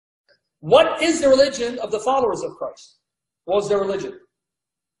What is the religion of the followers of Christ? What was their religion?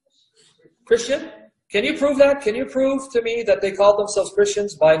 Christian? Can you prove that? Can you prove to me that they called themselves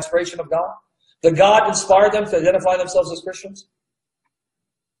Christians by inspiration of God? That God inspired them to identify themselves as Christians?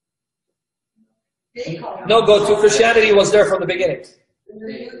 No, go to. Christianity was there from the beginning.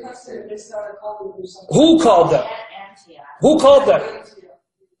 Who called them? Who called them?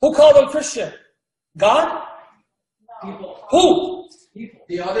 Who called them Christian? God? Who?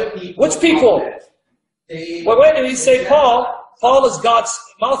 The other people. Which people? Well, wait, did he say Paul? Paul is God's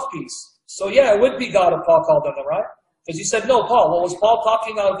mouthpiece. So yeah, it would be God if Paul called them, right? Because you said, no, Paul. Well, was Paul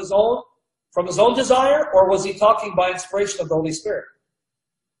talking out of his own, from his own desire, or was he talking by inspiration of the Holy Spirit?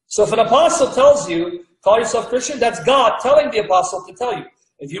 So if an apostle tells you, call yourself Christian, that's God telling the apostle to tell you.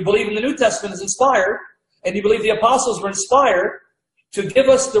 If you believe in the New Testament is inspired, and you believe the apostles were inspired to give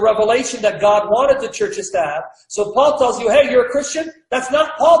us the revelation that God wanted the churches to have, so Paul tells you, hey, you're a Christian, that's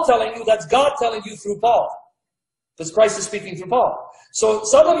not Paul telling you, that's God telling you through Paul. Because Christ is speaking through Paul. So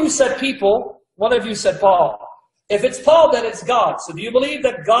some of you said people, one of you said Paul. If it's Paul, then it's God. So do you believe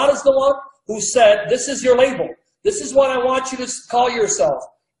that God is the one who said, this is your label. This is what I want you to call yourself.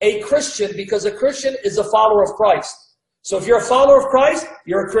 A Christian, because a Christian is a follower of Christ. So if you're a follower of Christ,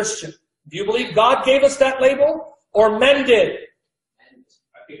 you're a Christian. Do you believe God gave us that label? Or men did?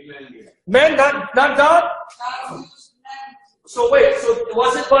 I think men did. Men, not God? So wait, so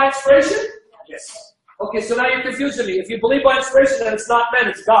was it by inspiration? Yes. Okay, so now you're confusing me. If you believe by inspiration, then it's not men,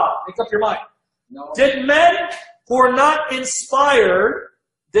 it's God. Make up your mind. No. Did men who are not inspired,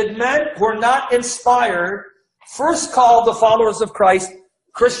 first call the followers of Christ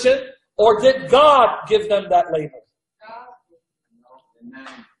Christian, or did God give them that label? The man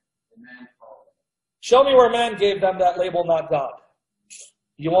called. Show me where man gave them that label, not God.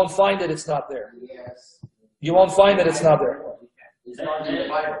 You won't find it, it's not there. Yes. You won't find it, it's not there. It's not in the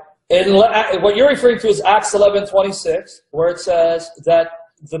Bible. What you're referring to is Acts 11:26, where it says that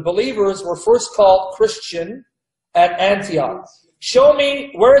the believers were first called Christian at Antioch. Show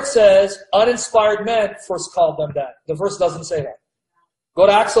me where it says uninspired men first called them that. The verse doesn't say that. Go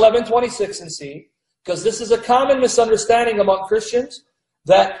to Acts 11:26 and see, because this is a common misunderstanding among Christians,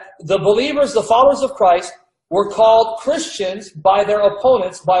 that the believers, the followers of Christ, were called Christians by their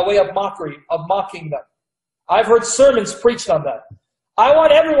opponents by way of mockery, of mocking them. I've heard sermons preached on that. I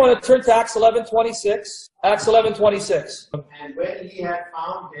want everyone to turn to Acts 11:26. Acts 11:26. And when he had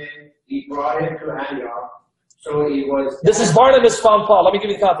found him, he brought him to Antioch. So he was... This is Barnabas found Paul. Let me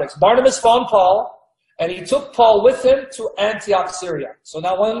give you the context. Barnabas found Paul, and he took Paul with him to Antioch, Syria. So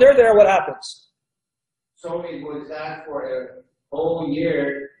now when they're there, what happens? So it was that for a whole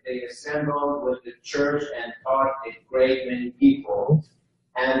year, they assembled with the church and taught a great many people.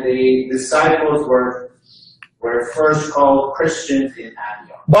 And the disciples were first called Christians in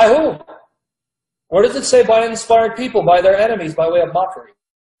Antioch. By who? Where does it say by inspired people, by their enemies, by way of mockery?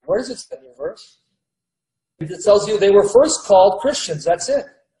 Where does it say in your verse? It tells you they were first called Christians, that's it.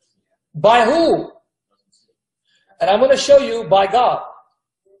 By who? And I'm going to show you by God.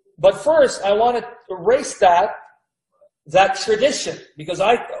 But first, I want to erase that tradition. Because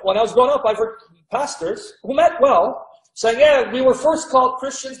when I was growing up, I've heard pastors who meant well, saying, yeah, we were first called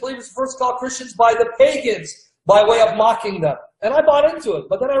Christians, believers were first called Christians by the pagans, by way of mocking them. And I bought into it.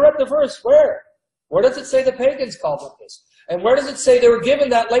 But then I read the verse. Where? Where does it say the pagans called them this? And where does it say they were given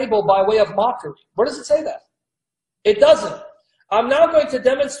that label by way of mockery? Where does it say that? It doesn't. I'm now going to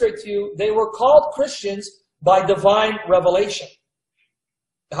demonstrate to you they were called Christians by divine revelation.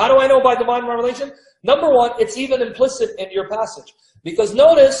 How do I know by divine revelation? Number one, it's even implicit in your passage. Because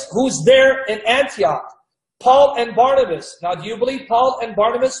notice who's there in Antioch. Paul and Barnabas. Now, do you believe Paul and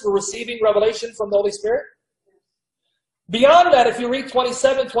Barnabas were receiving revelation from the Holy Spirit? Beyond that, if you read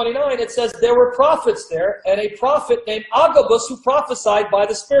 27, 29, it says there were prophets there, and a prophet named Agabus who prophesied by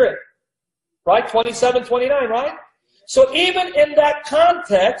the Spirit. Right? 27, 29, right? So even in that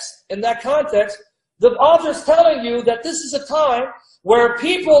context, the author's telling you that this is a time where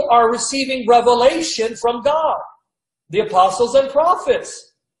people are receiving revelation from God. The apostles and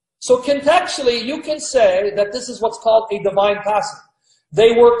prophets. So contextually, you can say that this is what's called a divine passage.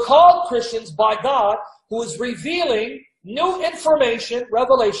 They were called Christians by God, who is revealing new information,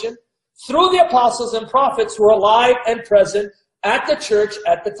 revelation, through the apostles and prophets who are alive and present at the church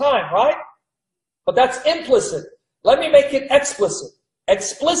at the time, right? But that's implicit. Let me make it explicit.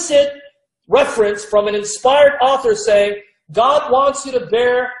 Explicit reference from an inspired author saying, God wants you to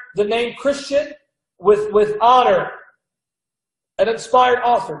bear the name Christian with honor. An inspired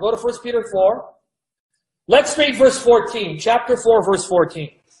author. Go to 1 Peter 4. Let's read verse 14. Chapter 4, verse 14.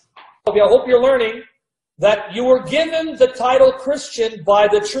 I hope you're learning that you were given the title Christian by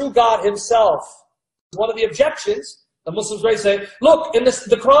the true God himself. One of the objections the Muslims raise say, look, in the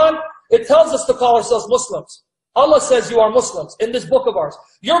Quran, it tells us to call ourselves Muslims. Allah says you are Muslims in this book of ours.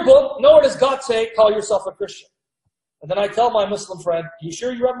 Your book, nowhere does God say, call yourself a Christian. And then I tell my Muslim friend, you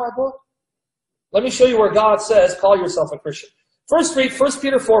sure you read my book? Let me show you where God says, call yourself a Christian. First read 1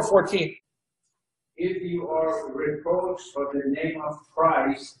 Peter 4:14. If you are reproached for the name of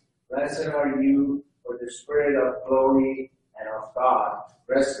Christ, blessed are you, for the Spirit of glory and of God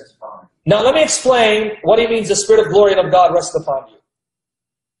rests upon you. Now let me explain what he means the Spirit of glory and of God rests upon you.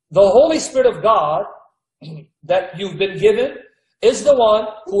 The Holy Spirit of God that you've been given is the one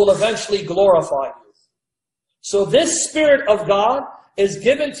who will eventually glorify you. So this Spirit of God is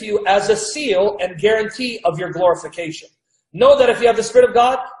given to you as a seal and guarantee of your glorification. Know that if you have the Spirit of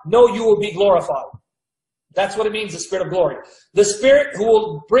God, know you will be glorified. That's what it means, the Spirit of glory. The Spirit who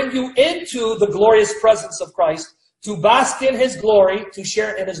will bring you into the glorious presence of Christ to bask in His glory, to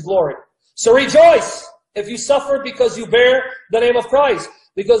share in His glory. So rejoice if you suffer because you bear the name of Christ,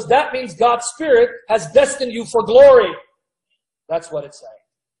 because that means God's Spirit has destined you for glory. That's what it's saying.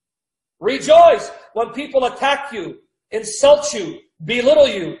 Rejoice when people attack you, insult you, belittle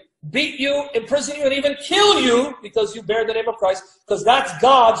you, beat you, imprison you, and even kill you because you bear the name of Christ, because that's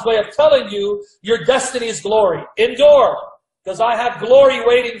God's way of telling you your destiny is glory. Endure, because I have glory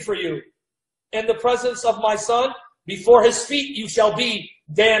waiting for you. In the presence of my Son, before His feet you shall be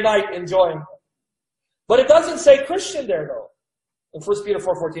day and night enjoying Him. But it doesn't say Christian there, though, in 1 Peter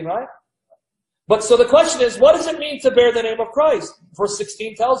 4:14, right? But so the question is, what does it mean to bear the name of Christ? Verse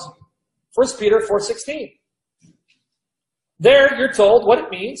 16 tells you. 1 Peter 4:16. There you're told what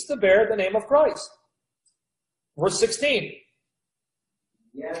it means to bear the name of Christ. Verse 16.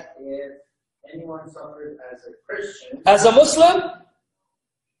 Yet if anyone suffers as a Christian, as a Muslim,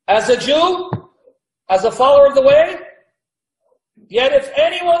 as a Jew, as a follower of the way, yet if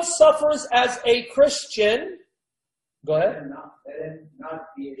anyone suffers as a Christian, go ahead. let him not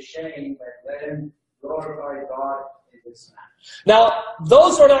be ashamed, but let him glorify God in this matter. Now,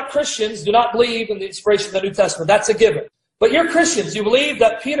 those who are not Christians do not believe in the inspiration of the New Testament. That's a given. But you're Christians. You believe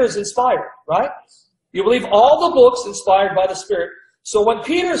that Peter's inspired, right? You believe all the books inspired by the Spirit. So when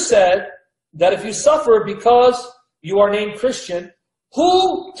Peter said that if you suffer because you are named Christian,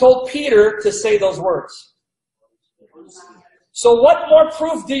 who told Peter to say those words? So what more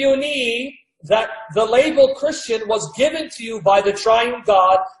proof do you need that the label Christian was given to you by the triune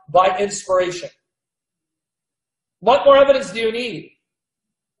God by inspiration? What more evidence do you need?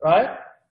 Right?